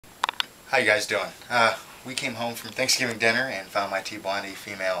How you guys doing? We came home from Thanksgiving dinner and found my Blondi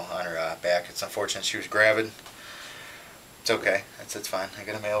female on her back. It's unfortunate she was gravid. It's okay. It's fine. I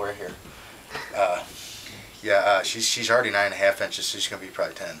got a male right here. She's already 9.5 inches, so she's gonna be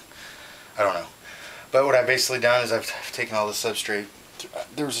probably 10. I don't know. But what I've basically done is I've taken all the substrate.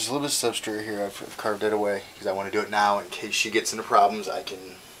 There was just a little bit of substrate here. I've carved it away because I want to do it now in case she gets into problems. I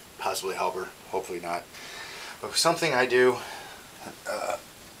can possibly help her. Hopefully not. But something I do.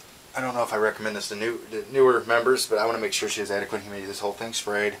 I don't know if I recommend this to newer members, but I want to make sure she has adequate humidity. This whole thing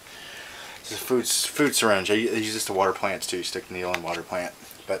sprayed. This is a food syringe. I use this to water plants too. You stick the needle in water plant.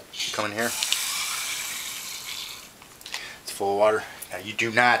 But come in here. It's full of water. Now you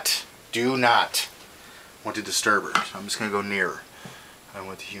do not want to disturb her. So I'm just going to go nearer. I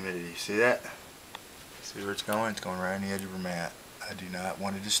want the humidity. See that? See where it's going? It's going right on the edge of her mat. I do not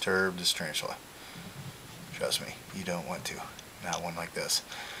want to disturb this tarantula. Trust me, you don't want to. Not one like this.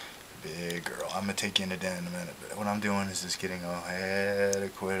 Big girl. I'm going to take you in the den in a minute, but what I'm doing is just getting an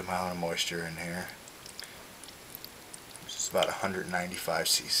adequate amount of moisture in here. It's about 195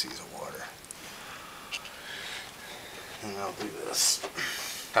 cc's of water. And I'll do this.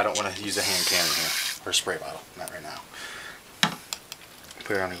 I don't want to use a hand cannon here, or a spray bottle, not right now.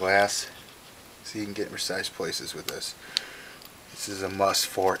 Put it on the glass so you can get in precise places with this. This is a must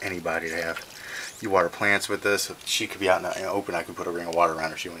for anybody to have. You water plants with this. If she could be out in the open, I could put a ring of water around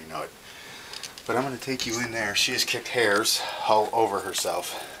her. She won't even know it. But I'm going to take you in there. She has kicked hairs all over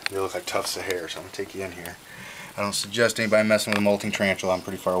herself. They look like tufts of hair, so I'm going to take you in here. I don't suggest anybody messing with a molting tarantula. I'm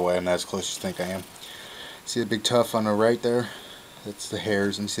pretty far away. I'm not as close as you think I am. See the big tuft on the right there? That's the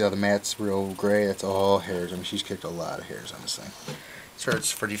hairs. And see how the mat's real gray? That's all hairs. I mean, she's kicked a lot of hairs on this thing. So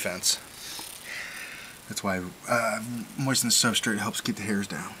it's for defense. That's why moisten the substrate helps keep the hairs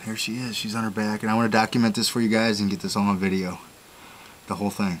down. Here she is. She's on her back. And I want to document this for you guys and get this all on video. The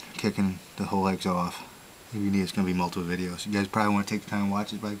whole thing. Kicking the whole legs off. If you need, it's going to be multiple videos. You guys probably want to take the time and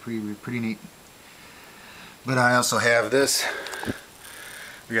watch it. It's probably pretty neat. But I also have this.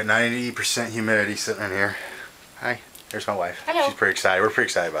 We got 90% humidity sitting in here. Hi. There's my wife. Hello. She's pretty excited. We're pretty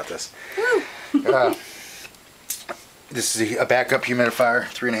excited about this. Woo! This is a backup humidifier.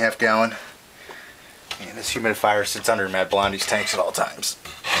 3.5 gallon. And this humidifier sits under Matt Blondi's tanks at all times.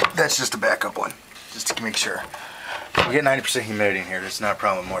 That's just a backup one, just to make sure. We get 90% humidity in here. That's not a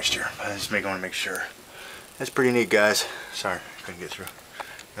problem with moisture. I just want to make sure. That's pretty neat, guys. Sorry, couldn't get through.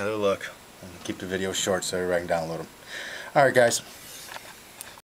 Another look. I'm gonna keep the video short so everybody can download them. All right, guys.